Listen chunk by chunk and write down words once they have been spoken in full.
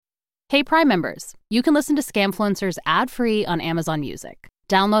Hey, Prime members, you can listen to Scamfluencers ad-free on Amazon Music.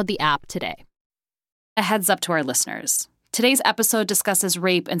 Download the app today. A heads up to our listeners. Today's episode discusses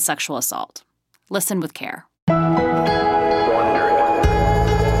rape and sexual assault. Listen with care.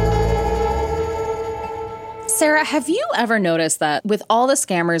 Sarah, have you ever noticed that with all the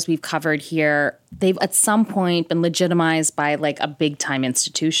scammers we've covered here, they've at some point been legitimized by like a big time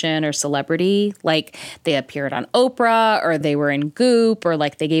institution or celebrity? Like they appeared on Oprah or they were in Goop or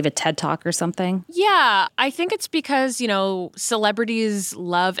like they gave a TED Talk or something? Yeah, I think it's because, celebrities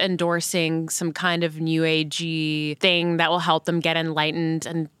love endorsing some kind of new agey thing that will help them get enlightened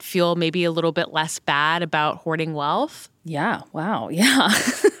and feel maybe a little bit less bad about hoarding wealth. Yeah, wow, yeah.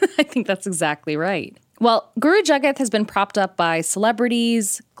 I think that's exactly right. Well, Guru Jagat has been propped up by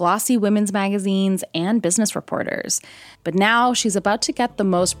celebrities, glossy women's magazines, and business reporters. But now she's about to get the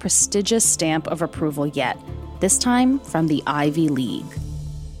most prestigious stamp of approval yet, this time from the Ivy League.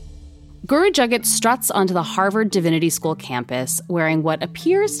 Guru Jagat struts onto the Harvard Divinity School campus wearing what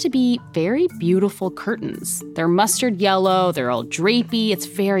appears to be very beautiful curtains. They're mustard yellow, they're all drapey, it's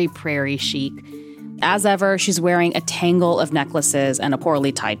very prairie chic. As ever, she's wearing a tangle of necklaces and a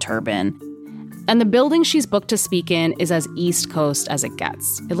poorly tied turban. And the building she's booked to speak in is as East Coast as it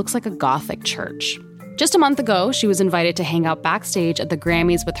gets. It looks like a Gothic church. Just a month ago, she was invited to hang out backstage at the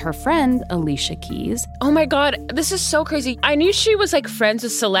Grammys with her friend, Alicia Keys. Oh my God, this is so crazy. I knew she was like friends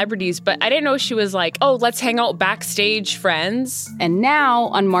with celebrities, but I didn't know she was like, oh, let's hang out backstage friends. And now,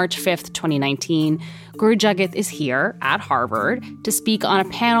 on March 5th, 2019, Guru Jagat is here at Harvard to speak on a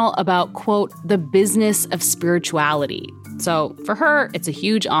panel about, quote, the business of spirituality. So for her, it's a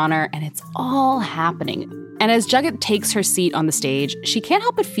huge honor, and it's all happening. And as Jagat takes her seat on the stage, she can't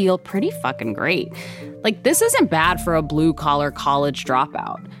help but feel pretty fucking great. Like, this isn't bad for a blue-collar college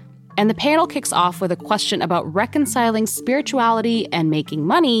dropout. And the panel kicks off with a question about reconciling spirituality and making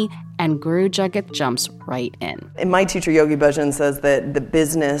money, and Guru Jagat jumps right in. And my teacher, Yogi Bhajan, says that the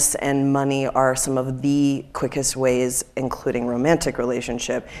business and money are some of the quickest ways, including romantic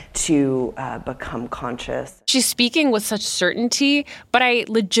relationship, to become conscious. She's speaking with such certainty, but I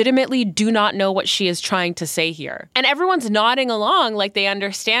legitimately do not know what she is trying to say here. And everyone's nodding along like they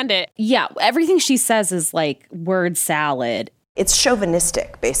understand it. Yeah, everything she says is like word salad. It's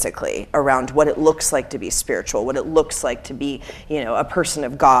chauvinistic, basically, around what it looks like to be spiritual, what it looks like to be, a person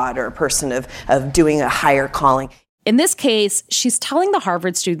of God or a person of doing a higher calling. In this case, she's telling the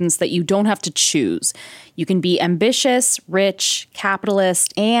Harvard students that you don't have to choose. You can be ambitious, rich,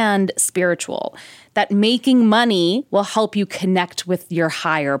 capitalist, and spiritual. That making money will help you connect with your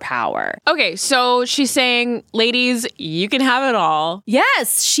higher power. Okay, so she's saying, ladies, you can have it all.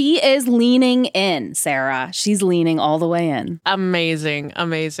 Yes, she is leaning in, Sarah. She's leaning all the way in. Amazing,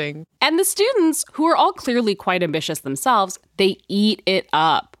 amazing. And the students, who are all clearly quite ambitious themselves, they eat it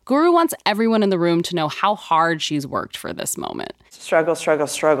up. Guru wants everyone in the room to know how hard she's worked for this moment. Struggle, struggle,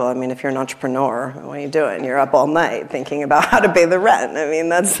 struggle. I mean, if you're an entrepreneur, what are you doing? You're up all night thinking about how to pay the rent. I mean,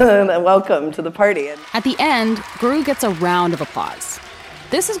 that's welcome to the party. At the end, Guru gets a round of applause.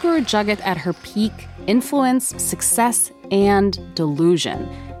 This is Guru Jagat at her peak influence, success, and delusion,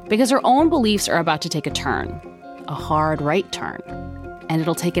 because her own beliefs are about to take a turn, a hard right turn, and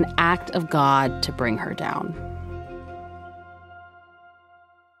it'll take an act of God to bring her down.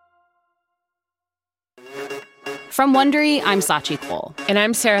 From Wondery, I'm Sachi Cole. And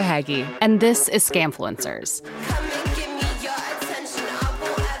I'm Sarah Hagi. And this is Scamfluencers.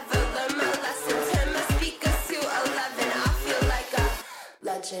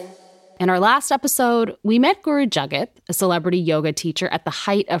 In our last episode, we met Guru Jagat, a celebrity yoga teacher at the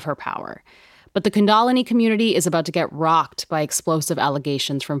height of her power. But the Kundalini community is about to get rocked by explosive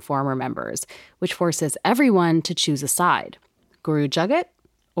allegations from former members, which forces everyone to choose a side. Guru Jagat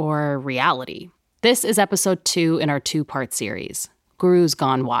or reality? This is episode 2 in our 2-part series, Guru's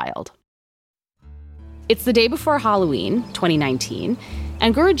Gone Wild. It's the day before Halloween, 2019,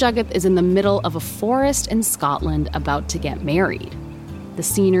 and Guru Jagat is in the middle of a forest in Scotland about to get married. The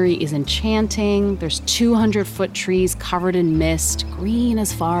scenery is enchanting. There's 200-foot trees covered in mist, green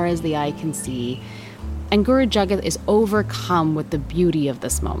as far as the eye can see. And Guru Jagat is overcome with the beauty of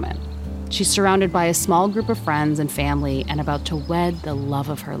this moment. She's surrounded by a small group of friends and family and about to wed the love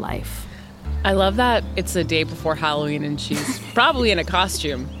of her life. I love that it's the day before Halloween and she's probably in a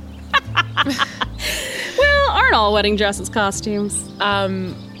costume. Well, aren't all wedding dresses costumes?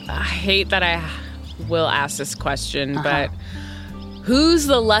 I hate that I will ask this question, but who's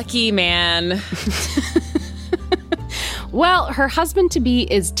the lucky man? Well, her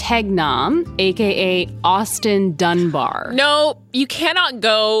husband-to-be is Tegnam, a.k.a. Austin Dunbar. No, you cannot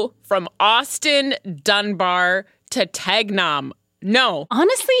go from Austin Dunbar to Tegnam. No.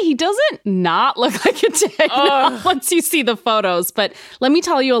 Honestly, he doesn't not look like a Teg once you see the photos. But let me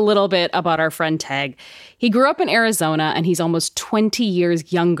tell you a little bit about our friend Teg. He grew up in Arizona, and he's almost 20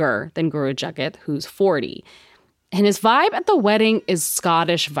 years younger than Guru Jagat, who's 40. And his vibe at the wedding is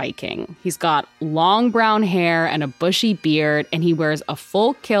Scottish Viking. He's got long brown hair and a bushy beard, and he wears a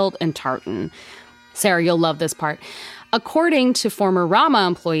full kilt and tartan. Sarah, you'll love this part. According to former Rama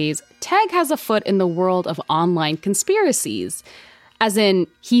employees, Teg has a foot in the world of online conspiracies. As in,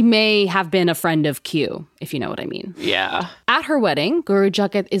 he may have been a friend of Q, if you know what I mean. Yeah. At her wedding, Guru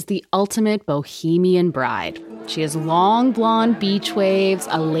Jagat is the ultimate bohemian bride. She has long blonde beach waves,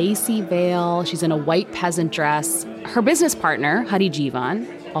 a lacy veil. She's in a white peasant dress. Her business partner, Hari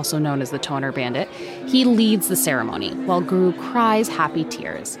Jivan, also known as the Toner Bandit, he leads the ceremony while Guru cries happy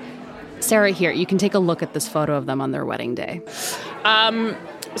tears. Sarah, here, you can take a look at this photo of them on their wedding day.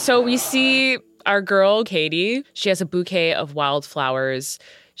 So we see our girl, Katie. She has a bouquet of wildflowers.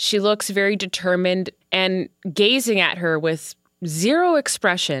 She looks very determined and gazing at her with zero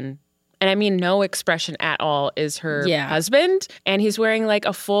expression. And I mean no expression at all is her husband. And he's wearing like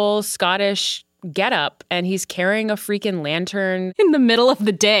a full Scottish getup and he's carrying a freaking lantern. In the middle of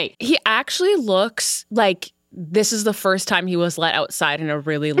the day. He actually looks like this is the first time he was let outside in a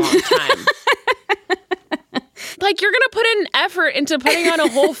really long time. Like, you're going to put in effort into putting on a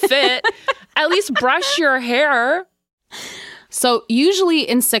whole fit. At least brush your hair. So usually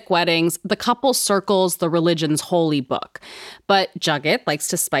in Sikh weddings, the couple circles the religion's holy book. But Jagat likes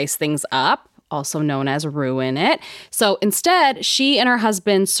to spice things up, also known as ruin it. So instead, she and her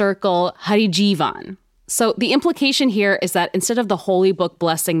husband circle Hari Jivan. So the implication here is that instead of the holy book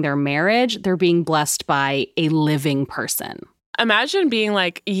blessing their marriage, they're being blessed by a living person. Imagine being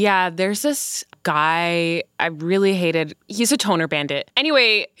like, yeah, there's this guy I really hated. He's a toner bandit.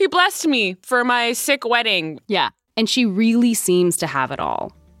 Anyway, he blessed me for my Sikh wedding. Yeah. And she really seems to have it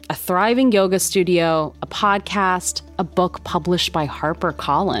all. A thriving yoga studio, a podcast, a book published by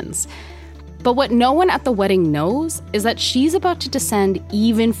HarperCollins. But what no one at the wedding knows is that she's about to descend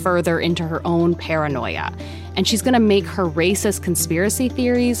even further into her own paranoia. And she's going to make her racist conspiracy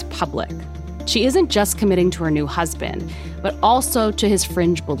theories public. She isn't just committing to her new husband, but also to his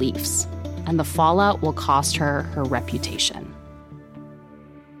fringe beliefs. And the fallout will cost her her reputation.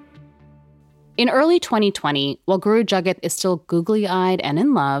 In early 2020, while Guru Jagat is still googly-eyed and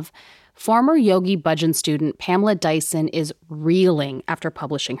in love, former Yogi Bhajan student Pamela Dyson is reeling after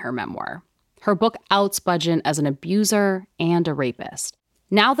publishing her memoir. Her book outs Bhajan as an abuser and a rapist.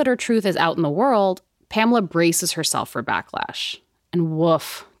 Now that her truth is out in the world, Pamela braces herself for backlash. And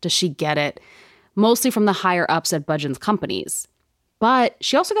woof, does she get it. Mostly from the higher-ups at Bhajan's companies. But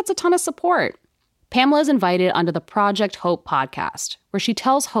she also gets a ton of support. Pamela is invited onto the Project Hope podcast, where she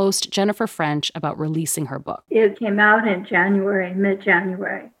tells host Jennifer French about releasing her book. It came out in January,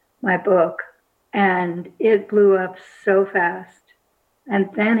 mid-January, my book, and it blew up so fast. And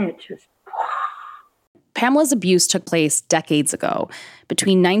then it just... Pamela's abuse took place decades ago,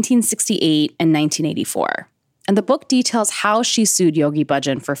 between 1968 and 1984. And the book details how she sued Yogi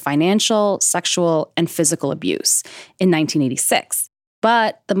Bhajan for financial, sexual, and physical abuse in 1986.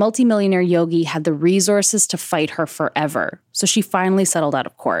 But the multimillionaire Yogi had the resources to fight her forever, so she finally settled out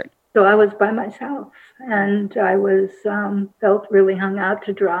of court. So I was by myself, and I was felt really hung out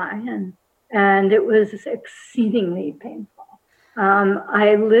to dry, and it was exceedingly painful.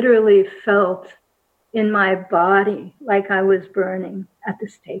 I literally felt in my body like I was burning at the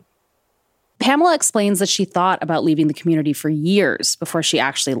stake. Pamela explains that she thought about leaving the community for years before she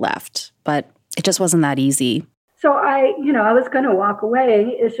actually left, but it just wasn't that easy. So I was going to walk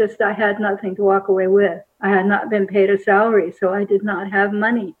away. It's just I had nothing to walk away with. I had not been paid a salary, so I did not have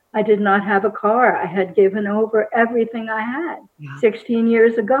money. I did not have a car. I had given over everything I had 16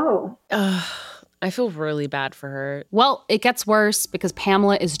 years ago. I feel really bad for her. Well, it gets worse because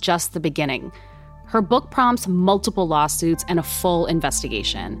Pamela is just the beginning. Her book prompts multiple lawsuits and a full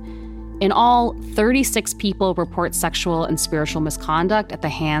investigation. In all, 36 people report sexual and spiritual misconduct at the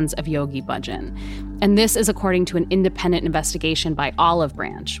hands of Yogi Bhajan. And this is according to an independent investigation by Olive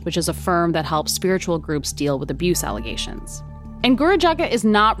Branch, which is a firm that helps spiritual groups deal with abuse allegations. And Guru Jagat is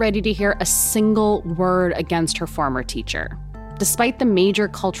not ready to hear a single word against her former teacher. Despite the major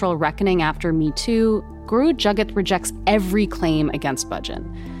cultural reckoning after Me Too, Guru Jagat rejects every claim against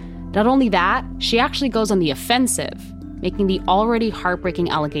Bhajan. Not only that, she actually goes on the offensive, making the already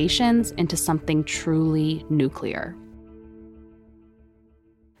heartbreaking allegations into something truly nuclear.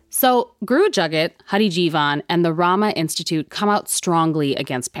 So Guru Jagat, Hari Jivan, and the Rama Institute come out strongly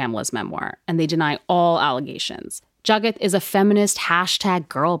against Pamela's memoir, and they deny all allegations. Jagat is a feminist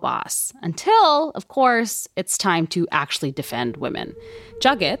 #girl boss until, of course, it's time to actually defend women.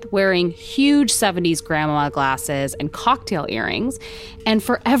 Jagat, wearing huge 70s grandma glasses and cocktail earrings, and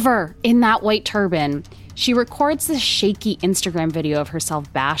forever in that white turban, she records this shaky Instagram video of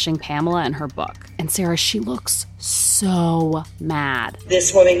herself bashing Pamela in her book. And Sarah, she looks so mad.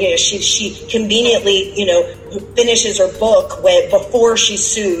 This woman, she conveniently, finishes her book before she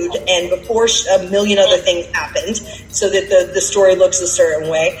sued and before a million other things happened so that the story looks a certain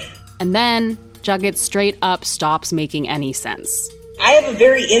way. And then Jagat straight up stops making any sense. I have a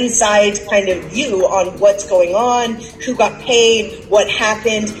very inside kind of view on what's going on, who got paid, what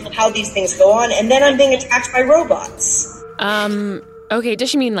happened, how these things go on, and then I'm being attacked by robots. Okay, does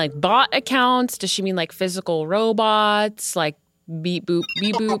she mean like bot accounts? Does she mean like physical robots? Like beep boop,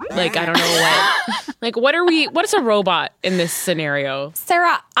 beep boop? Like, I don't know what. Like, what is a robot in this scenario?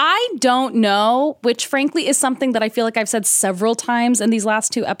 Sarah, I don't know, which frankly is something that I feel like I've said several times in these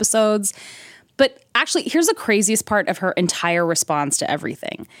last 2 episodes. But actually, here's the craziest part of her entire response to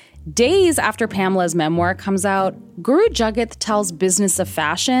everything. Days after Pamela's memoir comes out, Guru Jagat tells Business of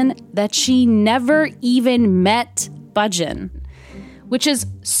Fashion that she never even met Bhajan, which is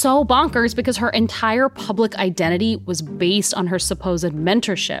so bonkers because her entire public identity was based on her supposed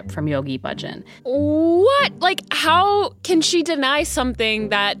mentorship from Yogi Bhajan. What? Like, how can she deny something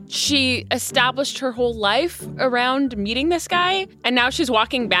that she established her whole life around meeting this guy, and now she's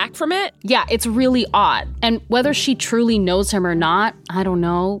walking back from it? Yeah, it's really odd. And whether she truly knows him or not, I don't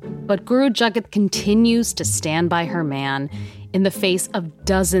know. But Guru Jagat continues to stand by her man in the face of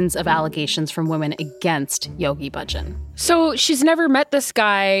dozens of allegations from women against Yogi Bhajan. So she's never met this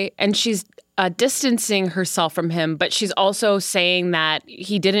guy, and she's distancing herself from him, but she's also saying that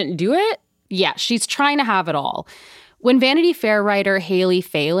he didn't do it? Yeah, she's trying to have it all. When Vanity Fair writer Haley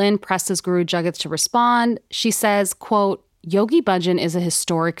Phelan presses Guru Jagat to respond, she says, quote, Yogi Bhajan is a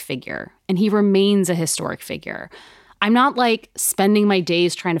historic figure, and he remains a historic figure. I'm not spending my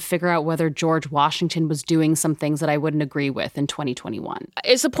days trying to figure out whether George Washington was doing some things that I wouldn't agree with in 2021.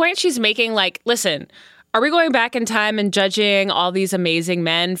 Is the point she's making listen, are we going back in time and judging all these amazing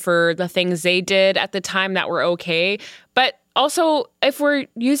men for the things they did at the time that were okay? But also, if we're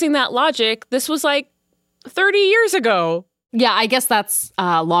using that logic, this was 30 years ago. Yeah, I guess that's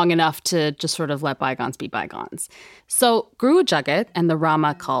long enough to just sort of let bygones be bygones. So Guru Jagat and the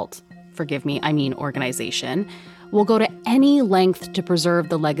Rama cult, organization, will go to any length to preserve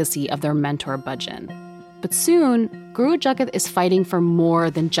the legacy of their mentor Bhajan. But soon, Guru Jagat is fighting for more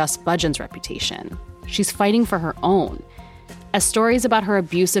than just Bhajan's reputation. She's fighting for her own. As stories about her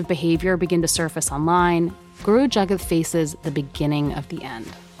abusive behavior begin to surface online, Guru Jagat faces the beginning of the end.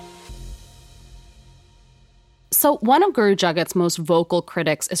 So one of Guru Jagat's most vocal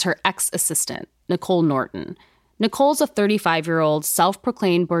critics is her ex-assistant, Nicole Norton. Nicole's a 35-year-old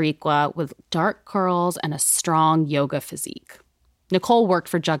self-proclaimed Boricua with dark curls and a strong yoga physique. Nicole worked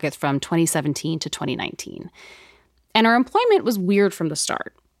for Jagat from 2017 to 2019. And her employment was weird from the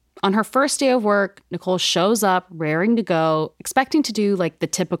start. On her first day of work, Nicole shows up, raring to go, expecting to do the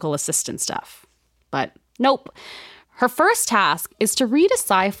typical assistant stuff. But nope. Her first task is to read a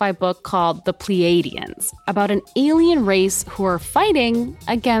sci-fi book called The Pleiadians, about an alien race who are fighting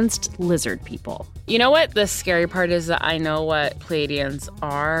against lizard people. You know what? The scary part is that I know what Pleiadians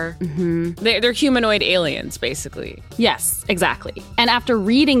are. Mm-hmm. They're humanoid aliens, basically. Yes, exactly. And after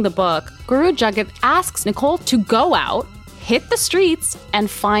reading the book, Guru Jagat asks Nicole to go out, hit the streets, and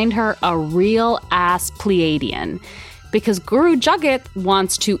find her a real-ass Pleiadian, because Guru Jagat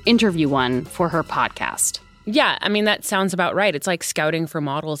wants to interview one for her podcast. Yeah, I mean, that sounds about right. It's like scouting for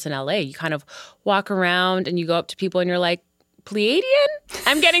models in LA. You kind of walk around and you go up to people and you're like, Pleiadian?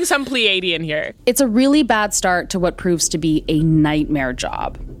 I'm getting some Pleiadian here. It's a really bad start to what proves to be a nightmare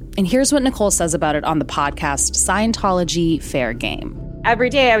job. And here's what Nicole says about it on the podcast Scientology Fair Game.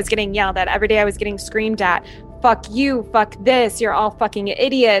 Every day I was getting yelled at. Every day I was getting screamed at. Fuck you, fuck this, you're all fucking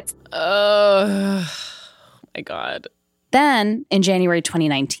idiots. Oh my God. Then, in January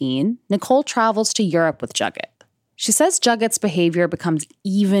 2019, Nicole travels to Europe with Jagat. She says Jagat's behavior becomes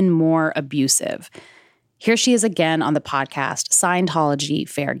even more abusive. Here she is again on the podcast, Scientology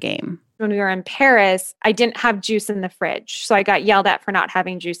Fair Game. When we were in Paris, I didn't have juice in the fridge, so I got yelled at for not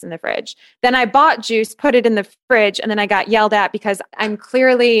having juice in the fridge. Then I bought juice, put it in the fridge, and then I got yelled at because I'm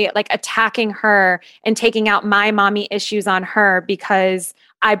clearly attacking her and taking out my mommy issues on her because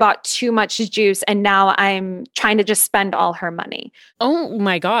I bought too much juice and now I'm trying to just spend all her money. Oh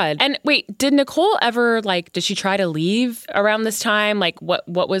my God. And wait, did Nicole ever, did she try to leave around this time?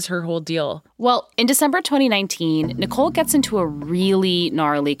 What was her whole deal? Well, in December 2019, Nicole gets into a really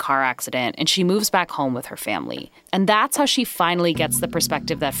gnarly car accident and she moves back home with her family. And that's how she finally gets the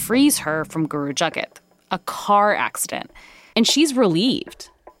perspective that frees her from Guru Jagat, a car accident. And she's relieved.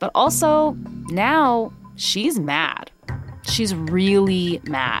 But also, now she's mad. She's really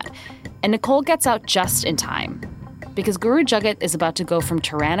mad. And Nicole gets out just in time because Guru Jagat is about to go from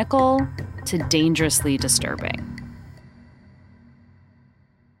tyrannical to dangerously disturbing.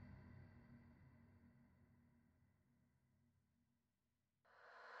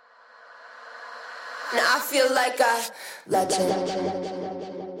 Now I feel like a legend.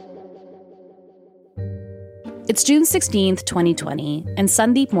 It's June 16th, 2020, and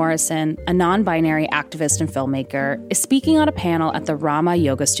Sandeep Morrison, a non-binary activist and filmmaker, is speaking on a panel at the Rama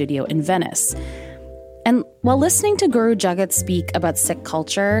Yoga Studio in Venice. And while listening to Guru Jagat speak about Sikh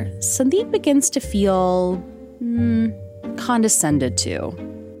culture, Sandeep begins to feel condescended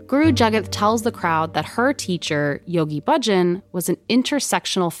to. Guru Jagat tells the crowd that her teacher, Yogi Bhajan, was an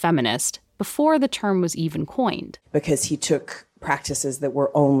intersectional feminist before the term was even coined. Because he took practices that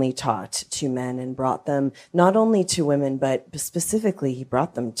were only taught to men and brought them not only to women, but specifically he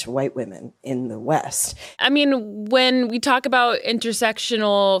brought them to white women in the West. I mean, when we talk about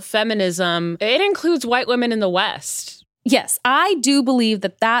intersectional feminism, it includes white women in the West. Yes, I do believe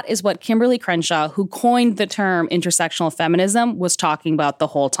that that is what Kimberly Crenshaw, who coined the term intersectional feminism, was talking about the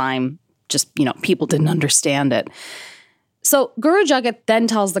whole time. Just, people didn't understand it. So Guru Jagat then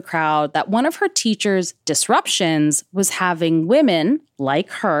tells the crowd that one of her teacher's disruptions was having women, like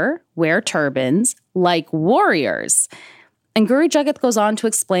her, wear turbans like warriors. And Guru Jagat goes on to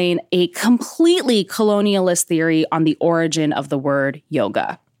explain a completely colonialist theory on the origin of the word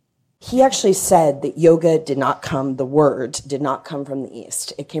yoga. He actually said that yoga the word did not come from the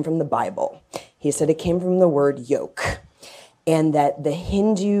East. It came from the Bible. He said it came from the word yoke. And that the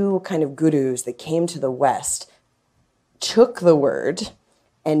Hindu kind of gurus that came to the West took the word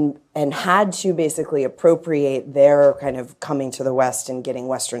and had to basically appropriate their kind of coming to the West and getting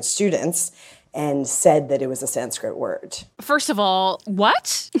Western students and said that it was a Sanskrit word. First of all,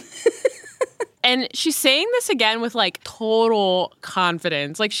 what? And she's saying this again with total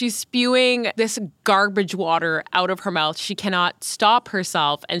confidence. She's spewing this garbage water out of her mouth. She cannot stop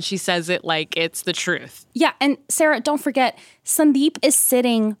herself. And she says it like it's the truth. Yeah. And Sarah, don't forget, Sandeep is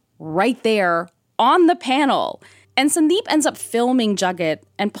sitting right there on the panel. And Sandeep ends up filming Jagat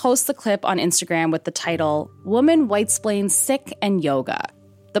and posts the clip on Instagram with the title, "Woman Whitesplains Sikh and Yoga."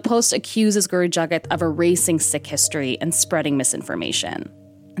 The post accuses Guru Jagat of erasing Sikh history and spreading misinformation.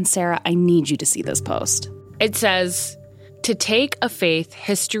 And Sarah, I need you to see this post. It says, "To take a faith,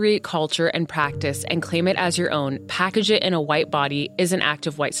 history, culture, and practice and claim it as your own, package it in a white body, is an act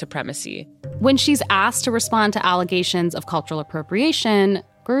of white supremacy." When she's asked to respond to allegations of cultural appropriation,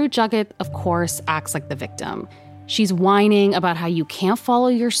 Guru Jagat, of course, acts like the victim. She's whining about how you can't follow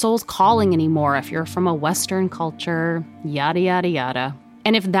your soul's calling anymore if you're from a Western culture, yada, yada, yada.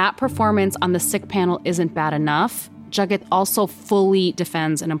 And if that performance on the Sikh panel isn't bad enough, Jagat also fully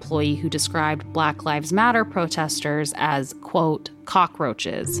defends an employee who described Black Lives Matter protesters as, quote,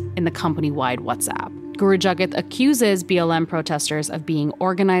 cockroaches in the company-wide WhatsApp. Guru Jagat accuses BLM protesters of being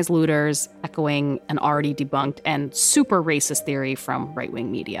organized looters, echoing an already debunked and super racist theory from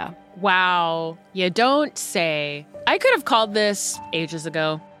right-wing media. Wow, you don't say. I could have called this ages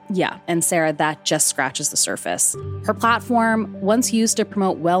ago. Yeah, and Sarah, that just scratches the surface. Her platform, once used to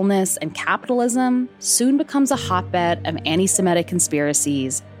promote wellness and capitalism, soon becomes a hotbed of anti-Semitic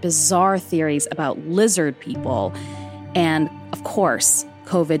conspiracies, bizarre theories about lizard people, and, of course,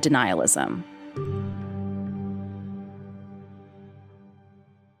 COVID denialism.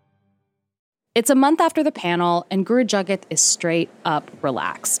 It's a month after the panel, and Guru Jagat is straight up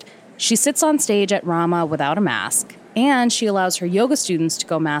relaxed. She sits on stage at Rama without a mask, and she allows her yoga students to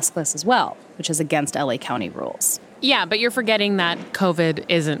go maskless as well, which is against LA County rules. Yeah, but you're forgetting that COVID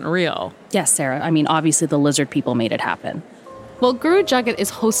isn't real. Yes, Sarah. I mean, obviously the lizard people made it happen. Well, Guru Jagat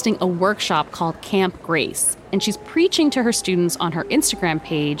is hosting a workshop called Camp Grace, and she's preaching to her students on her Instagram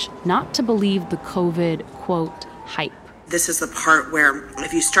page not to believe the COVID, quote, hype. This is the part where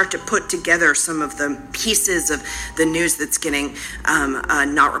if you start to put together some of the pieces of the news that's getting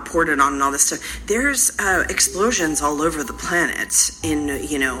not reported on and all this stuff, there's explosions all over the planet in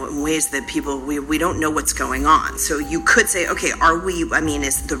ways that we don't know what's going on. So you could say, okay,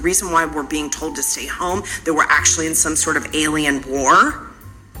 is the reason why we're being told to stay home that we're actually in some sort of alien war?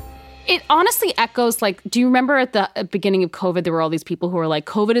 It honestly echoes, like, do you remember at the beginning of COVID, there were all these people who were like,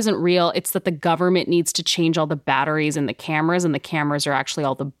 COVID isn't real. It's that the government needs to change all the batteries in the cameras, and the cameras are actually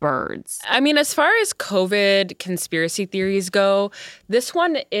all the birds. I mean, as far as COVID conspiracy theories go, this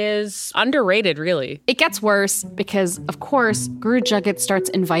one is underrated, really. It gets worse because, of course, Guru Jagat starts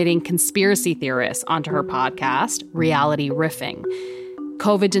inviting conspiracy theorists onto her podcast, Reality Riffing.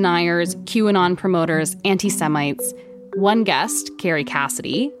 COVID deniers, QAnon promoters, anti-Semites. One guest, Carrie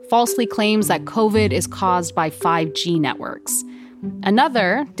Cassidy, falsely claims that COVID is caused by 5G networks.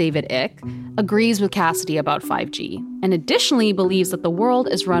 Another, David Icke, agrees with Cassidy about 5G and additionally believes that the world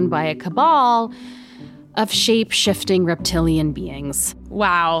is run by a cabal of shape-shifting reptilian beings.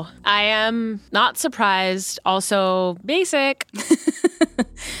 Wow. I am not surprised. Also basic.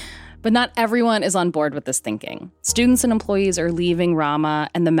 But not everyone is on board with this thinking. Students and employees are leaving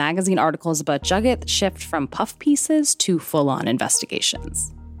Rama, and the magazine articles about Jagat shift from puff pieces to full-on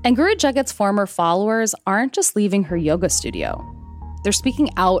investigations. And Guru Jagat's former followers aren't just leaving her yoga studio. They're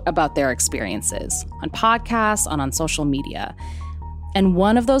speaking out about their experiences on podcasts, on social media. And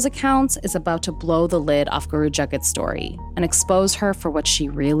one of those accounts is about to blow the lid off Guru Jagat's story and expose her for what she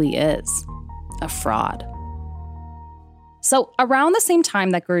really is, a fraud. So around the same time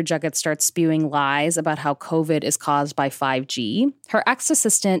that Guru Jagat starts spewing lies about how COVID is caused by 5G, her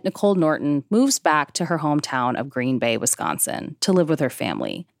ex-assistant, Nicole Norton, moves back to her hometown of Green Bay, Wisconsin, to live with her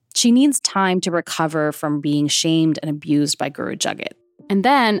family. She needs time to recover from being shamed and abused by Guru Jagat. And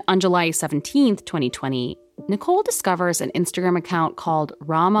then, on July 17th, 2020, Nicole discovers an Instagram account called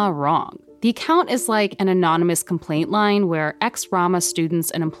Rama Wrong. The account is like an anonymous complaint line where ex-Rama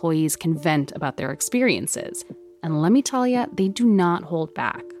students and employees can vent about their experiences. And let me tell you, they do not hold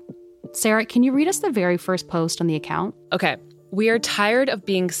back. Sarah, can you read us the very first post on the account? Okay. We are tired of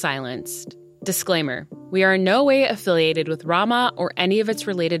being silenced. Disclaimer. We are in no way affiliated with Rama or any of its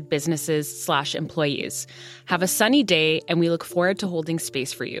related businesses/employees. Have a sunny day, and we look forward to holding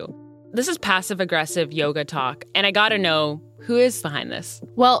space for you. This is passive-aggressive yoga talk, and I gotta know, who is behind this?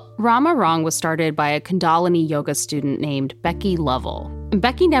 Well, Rama Wrong was started by a Kundalini yoga student named Becky Lovell. And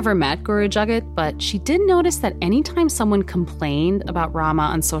Becky never met Guru Jagat, but she did notice that anytime someone complained about Rama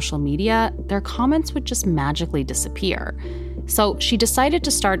on social media, their comments would just magically disappear. So she decided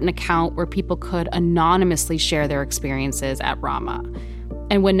to start an account where people could anonymously share their experiences at Rama.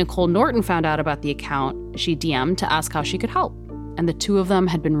 And when Nicole Norton found out about the account, she DM'd to ask how she could help. And the two of them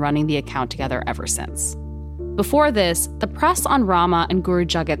had been running the account together ever since. Before this, the press on Rama and Guru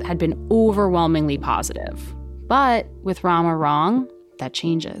Jagat had been overwhelmingly positive. But with Rama Wrong, that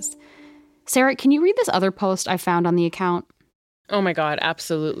changes. Sarah, can you read this other post I found on the account? Oh my God,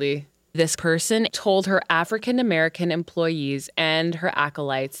 absolutely. This person told her African-American employees and her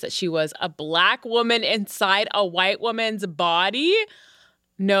acolytes that she was a Black woman inside a white woman's body.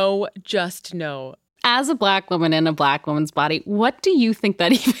 No, just no. As a Black woman in a Black woman's body, what do you think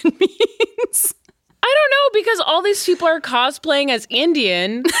that even means? I don't know, because all these people are cosplaying as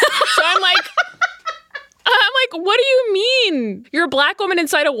Indian. So I'm like, what do you mean? You're a Black woman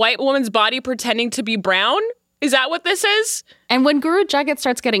inside a white woman's body pretending to be brown? Is that what this is? And when Guru Jagat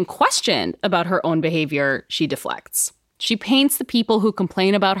starts getting questioned about her own behavior, she deflects. She paints the people who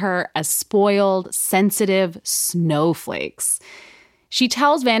complain about her as spoiled, sensitive snowflakes. She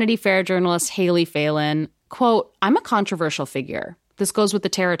tells Vanity Fair journalist Haley Phelan, quote, "I'm a controversial figure. This goes with the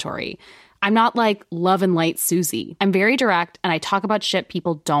territory. I'm not like Love and Light Susie. I'm very direct, and I talk about shit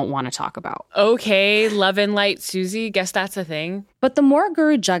people don't want to talk about." Okay, Love and Light Susie, guess that's a thing. But the more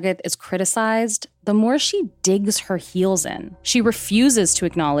Guru Jagat is criticized, the more she digs her heels in. She refuses to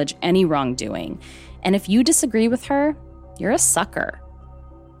acknowledge any wrongdoing. And if you disagree with her, you're a sucker.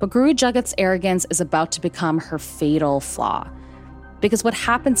 But Guru Jagat's arrogance is about to become her fatal flaw. Because what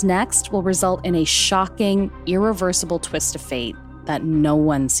happens next will result in a shocking, irreversible twist of fate that no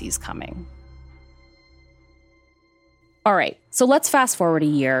one sees coming. All right, so let's fast forward a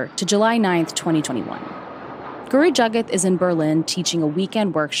year to July 9th, 2021. Guru Jagat is in Berlin teaching a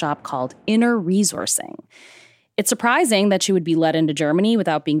weekend workshop called Inner Resourcing. It's surprising that she would be let into Germany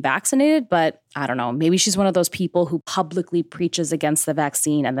without being vaccinated, but I don't know, maybe she's one of those people who publicly preaches against the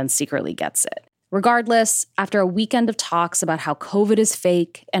vaccine and then secretly gets it. Regardless, after a weekend of talks about how COVID is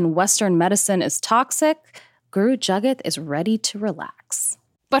fake and Western medicine is toxic, Guru Jagat is ready to relax.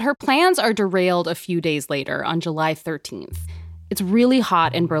 But her plans are derailed a few days later on July 13th. It's really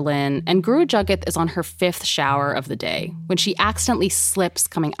hot in Berlin, and Guru Jagat is on her 5th shower of the day when she accidentally slips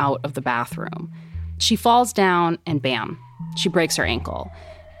coming out of the bathroom. She falls down and bam, she breaks her ankle.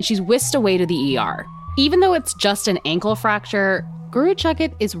 She's whisked away to the ER. Even though it's just an ankle fracture, Guru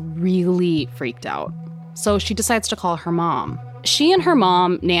Jagat is really freaked out. So she decides to call her mom. She and her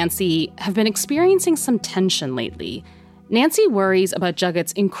mom, Nancy, have been experiencing some tension lately. Nancy worries about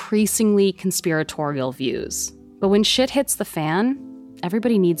Jugget's increasingly conspiratorial views. But when shit hits the fan,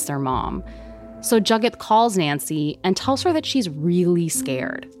 everybody needs their mom. So Jugget calls Nancy and tells her that she's really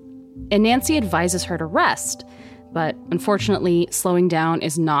scared. And Nancy advises her to rest. But unfortunately, slowing down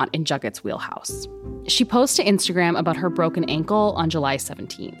is not in Jugget's wheelhouse. She posts to Instagram about her broken ankle on July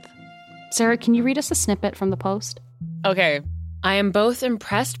 17th. Sarah, can you read us a snippet from the post? Okay. I am both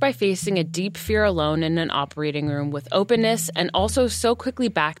impressed by facing a deep fear alone in an operating room with openness and also so quickly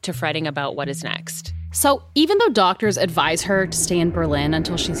back to fretting about what is next. So even though doctors advise her to stay in Berlin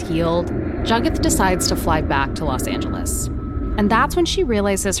until she's healed, Jugget decides to fly back to Los Angeles. And that's when she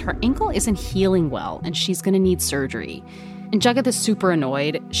realizes her ankle isn't healing well and she's going to need surgery. And Jugget is super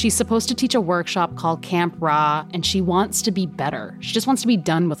annoyed. She's supposed to teach a workshop called Camp Ra, and she wants to be better. She just wants to be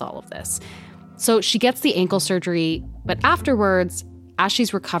done with all of this. So she gets the ankle surgery, but afterwards, as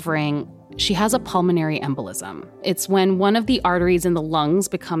she's recovering, she has a pulmonary embolism. It's when one of the arteries in the lungs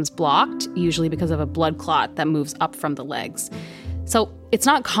becomes blocked, usually because of a blood clot that moves up from the legs. So it's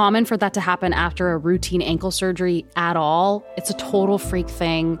not common for that to happen after a routine ankle surgery at all. It's a total freak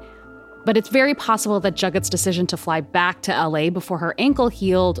thing. But it's very possible that Jugget's decision to fly back to LA before her ankle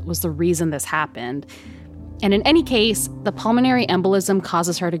healed was the reason this happened. And in any case, the pulmonary embolism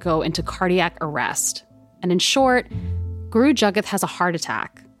causes her to go into cardiac arrest. And in short, Guru Jugget has a heart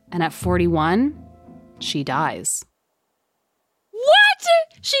attack. And at 41, she dies. What?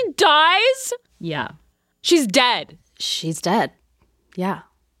 She dies? Yeah. She's dead. She's dead. Yeah.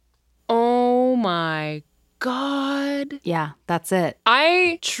 Oh my God. Yeah, that's it.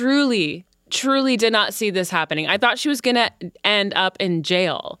 I truly did not see this happening. I thought she was going to end up in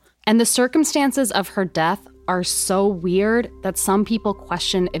jail. And the circumstances of her death are so weird that some people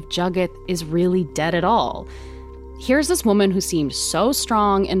question if Jugget is really dead at all. Here's this woman who seemed so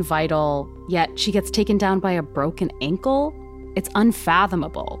strong and vital, yet she gets taken down by a broken ankle? It's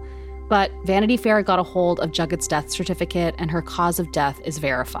unfathomable. But Vanity Fair got a hold of Jugget's death certificate, and her cause of death is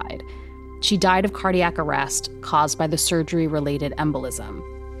verified. She died of cardiac arrest caused by the surgery-related embolism.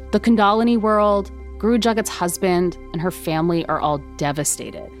 The Kundalini world, Guru Jugget's husband, and her family are all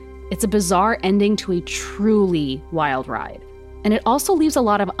devastated. It's a bizarre ending to a truly wild ride. And it also leaves a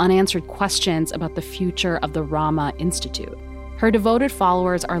lot of unanswered questions about the future of the Rama Institute. Her devoted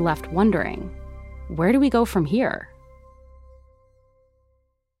followers are left wondering, where do we go from here?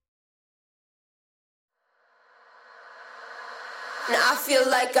 Now I feel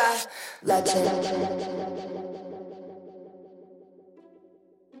like a legend.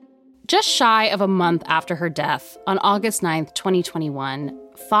 Just shy of a month after her death, on August 9th, 2021,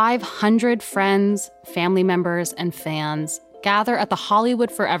 500 friends, family members, and fans gather at the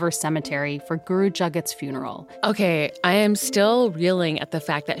Hollywood Forever Cemetery for Guru Jugget's funeral. Okay, I am still reeling at the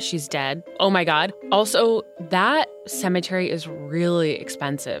fact that she's dead. Oh my God. Also, that cemetery is really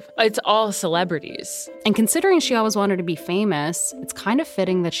expensive. It's all celebrities. And considering she always wanted to be famous, it's kind of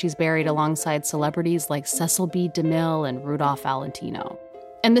fitting that she's buried alongside celebrities like Cecil B. DeMille and Rudolph Valentino.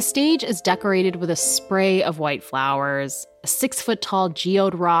 And the stage is decorated with a spray of white flowers, a 6-foot-tall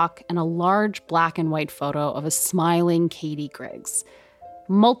geode rock, and a large black and white photo of a smiling Katie Griggs.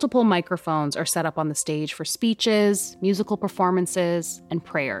 Multiple microphones are set up on the stage for speeches, musical performances, and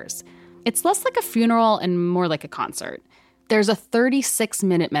prayers. It's less like a funeral and more like a concert. There's a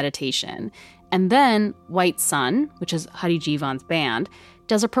 36-minute meditation, and then White Sun, which is Hari Jivan's band,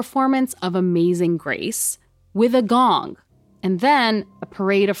 does a performance of Amazing Grace with a gong. And then a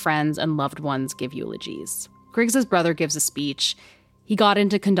parade of friends and loved ones give eulogies. Griggs' brother gives a speech. He got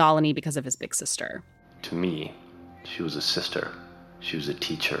into Kundalini because of his big sister. To me, she was a sister. She was a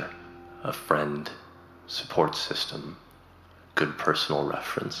teacher, a friend, support system, good personal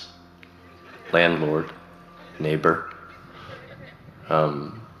reference, landlord, neighbor,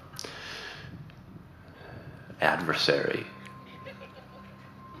 adversary.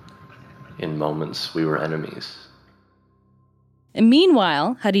 In moments, we were enemies. And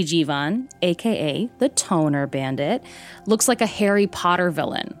meanwhile, Hari Jivan, a.k.a. the Toner Bandit, looks like a Harry Potter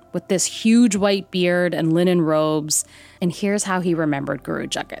villain with this huge white beard and linen robes. And here's how he remembered Guru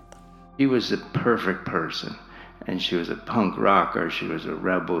Jugget. She was the perfect person. And she was a punk rocker. She was a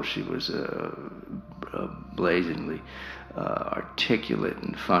rebel. She was a blazingly articulate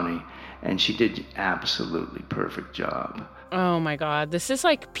and funny. And she did an absolutely perfect job. Oh my God, this is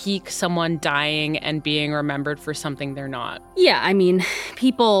like peak someone dying and being remembered for something they're not. Yeah, I mean,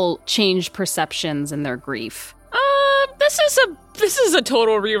 people change perceptions in their grief. This is a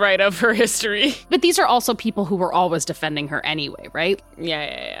total rewrite of her history. But these are also people who were always defending her anyway, right?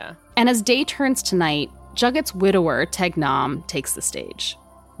 Yeah. And as day turns to night, Juggot's widower, Tegnam, takes the stage.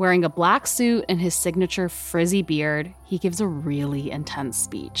 Wearing a black suit and his signature frizzy beard, he gives a really intense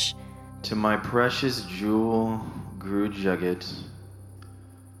speech. To my precious jewel, Guru Juggot,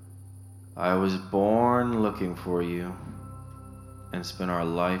 I was born looking for you and spent our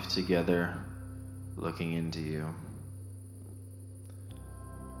life together looking into you.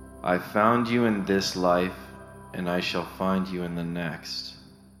 I found you in this life, and I shall find you in the next.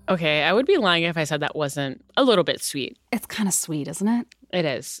 Okay, I would be lying if I said that wasn't a little bit sweet. It's kind of sweet, isn't it? It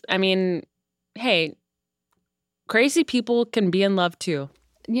is. I mean, hey, crazy people can be in love too.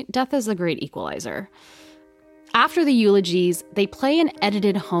 Death is a great equalizer. After the eulogies, they play an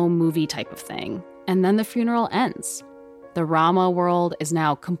edited home movie type of thing, and then the funeral ends. The Rama world is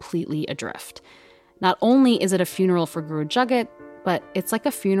now completely adrift. Not only is it a funeral for Guru Juggot, but it's like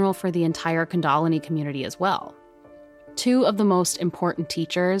a funeral for the entire Kundalini community as well. Two of the most important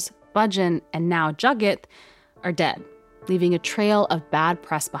teachers, Bhajan and now Juggot, are dead, leaving a trail of bad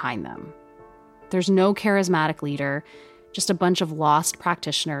press behind them. There's no charismatic leader, just a bunch of lost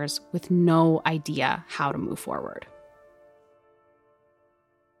practitioners with no idea how to move forward.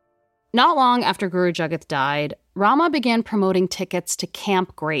 Not long after Guru Juggot died, Rama began promoting tickets to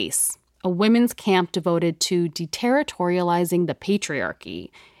Camp Grace, a women's camp devoted to deterritorializing the patriarchy.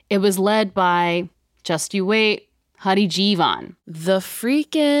 It was led by, just you wait, Hari Jivan. The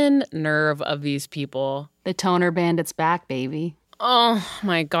freaking nerve of these people. The Toner Bandit's back, baby. Oh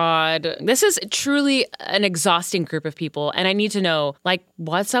my God. This is truly an exhausting group of people. And I need to know, like,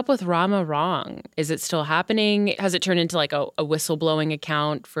 what's up with Rama Wrong? Is it still happening? Has it turned into like a whistleblowing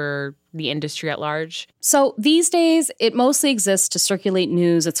account for the industry at large? So these days, it mostly exists to circulate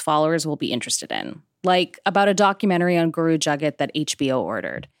news its followers will be interested in, like about a documentary on Guru Juggot that HBO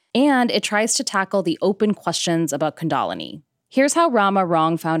ordered. And it tries to tackle the open questions about Kundalini. Here's how Rama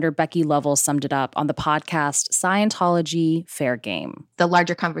Wrong founder Becky Lovell summed it up on the podcast Scientology Fair Game. The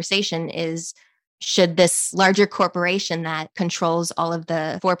larger conversation is, should this larger corporation that controls all of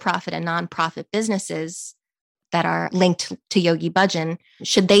the for-profit and non-profit businesses that are linked to Yogi Bhajan,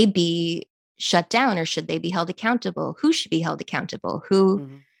 should they be shut down or should they be held accountable? Who should be held accountable?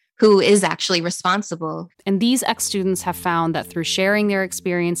 Who is actually responsible? And these ex-students have found that through sharing their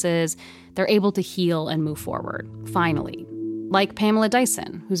experiences, they're able to heal and move forward, finally. Like Pamela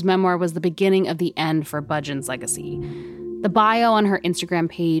Dyson, whose memoir was the beginning of the end for Bhajan's legacy. The bio on her Instagram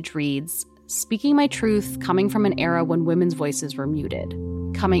page reads, "Speaking my truth, coming from an era when women's voices were muted.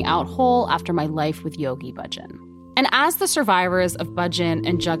 Coming out whole after my life with Yogi Bhajan." And as the survivors of Bhajan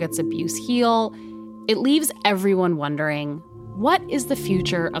and Juggot's abuse heal, it leaves everyone wondering, what is the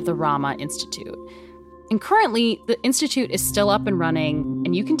future of the Rama Institute? And currently, the Institute is still up and running,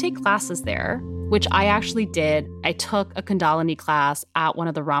 and you can take classes there, which I actually did. I took a Kundalini class at one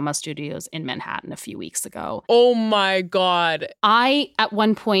of the Rama studios in Manhattan a few weeks ago. Oh my God. I, at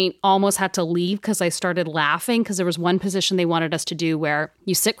one point, almost had to leave because I started laughing because there was one position they wanted us to do where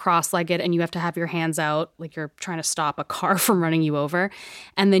you sit cross-legged and you have to have your hands out like you're trying to stop a car from running you over.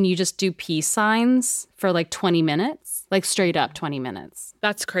 And then you just do peace signs for like 20 minutes, like straight up 20 minutes.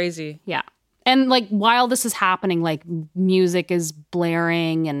 That's crazy. Yeah. And like while this is happening, like music is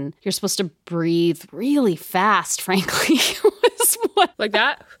blaring and you're supposed to breathe really fast, frankly. Like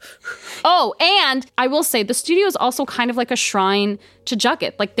that? Oh, and I will say the studio is also kind of like a shrine to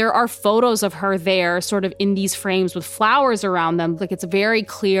Juggot. Like there are photos of her there sort of in these frames with flowers around them. Like it's very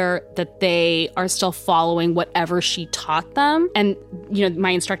clear that they are still following whatever she taught them. And, you know, my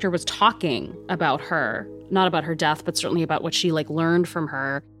instructor was talking about her, not about her death, but certainly about what she like learned from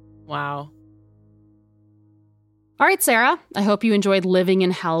her. Wow. All right, Sarah, I hope you enjoyed living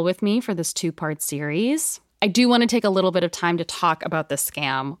in hell with me for this 2-part series. I do want to take a little bit of time to talk about this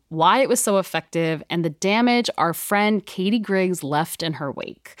scam, why it was so effective, and the damage our friend Katie Griggs left in her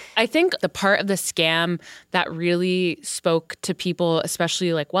wake. I think the part of the scam that really spoke to people,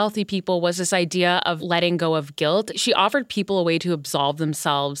 especially like wealthy people, was this idea of letting go of guilt. She offered people a way to absolve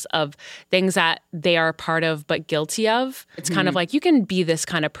themselves of things that they are part of but guilty of. It's kind of like you can be this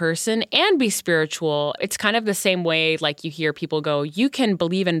kind of person and be spiritual. It's kind of the same way like you hear people go, you can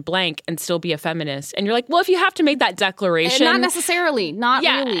believe in blank and still be a feminist. And you're like, well, if you have to make that declaration. Not necessarily. Not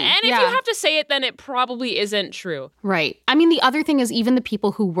really. And if you have to say it, then it probably isn't true. Right. I mean, the other thing is even the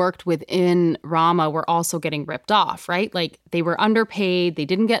people who worked within Rama were also getting ripped off, right? Like they were underpaid. They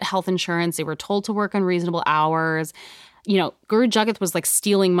didn't get health insurance. They were told to work unreasonable hours. You know, Guru Juggot was like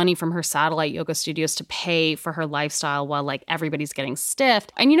stealing money from her satellite yoga studios to pay for her lifestyle while like everybody's getting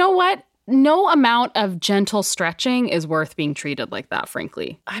stiffed. And you know what? no amount of gentle stretching is worth being treated like that,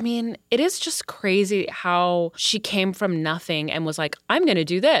 frankly. I mean, it is just crazy how she came from nothing and was like, I'm going to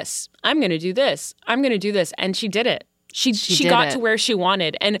do this. I'm going to do this. I'm going to do this. And she did it. She got to where she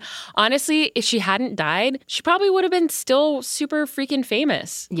wanted. And honestly, if she hadn't died, she probably would have been still super freaking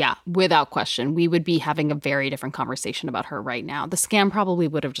famous. Yeah, without question. We would be having a very different conversation about her right now. The scam probably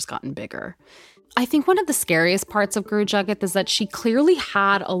would have just gotten bigger. I think one of the scariest parts of Guru Jagat is that she clearly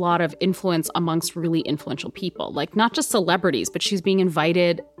had a lot of influence amongst really influential people, like not just celebrities, but she's being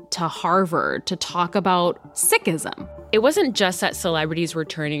invited to Harvard to talk about Sikhism. It wasn't just that celebrities were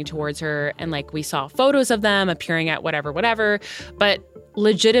turning towards her and like we saw photos of them appearing at whatever, but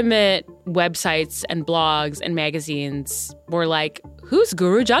legitimate websites and blogs and magazines were like, who's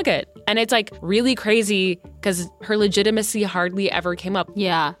Guru Jagat? And it's like really crazy because her legitimacy hardly ever came up.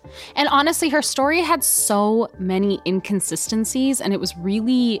 Yeah. And honestly, her story had so many inconsistencies, and it was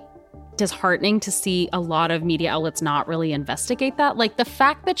really disheartening to see a lot of media outlets not really investigate that. Like the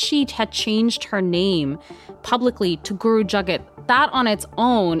fact that she had changed her name publicly to Guru Jagat, that on its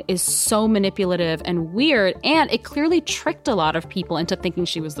own is so manipulative and weird, and it clearly tricked a lot of people into thinking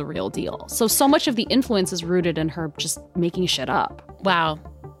she was the real deal. So much of the influence is rooted in her just making shit up. Wow.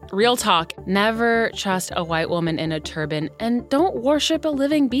 Real talk. Never trust a white woman in a turban, and don't worship a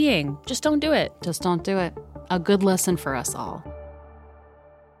living being. Just don't do it. Just don't do it. A good lesson for us all.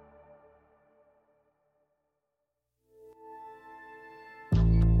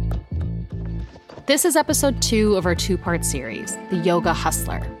 This is episode 2 of our 2-part series, The Yoga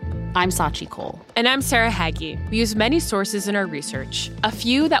Hustler. I'm Sachi Cole. And I'm Sarah Hagi. We used many sources in our research. A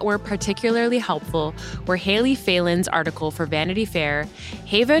few that were particularly helpful were Haley Phelan's article for Vanity Fair,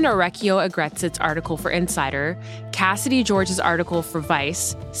 Haven Orecchio Agretzit's article for Insider, Cassidy George's article for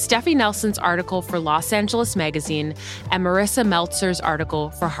Vice, Steffi Nelson's article for Los Angeles Magazine, and Marissa Meltzer's article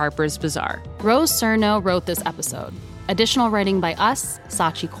for Harper's Bazaar. Rose Cerno wrote this episode. Additional writing by us,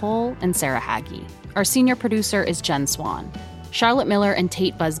 Sachi Cole, and Sarah Hagi. Our senior producer is Jen Swan. Charlotte Miller and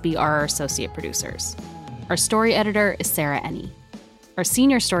Tate Busby are our associate producers. Our story editor is Sarah Ennie. Our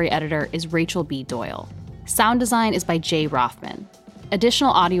senior story editor is Rachel B. Doyle. Sound design is by Jay Rothman.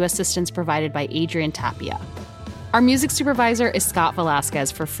 Additional audio assistance provided by Adrian Tapia. Our music supervisor is Scott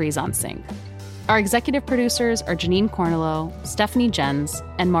Velasquez for Freeze on Sync. Our executive producers are Janine Cornello, Stephanie Jens,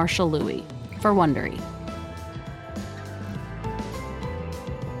 and Marshall Louie for Wondery.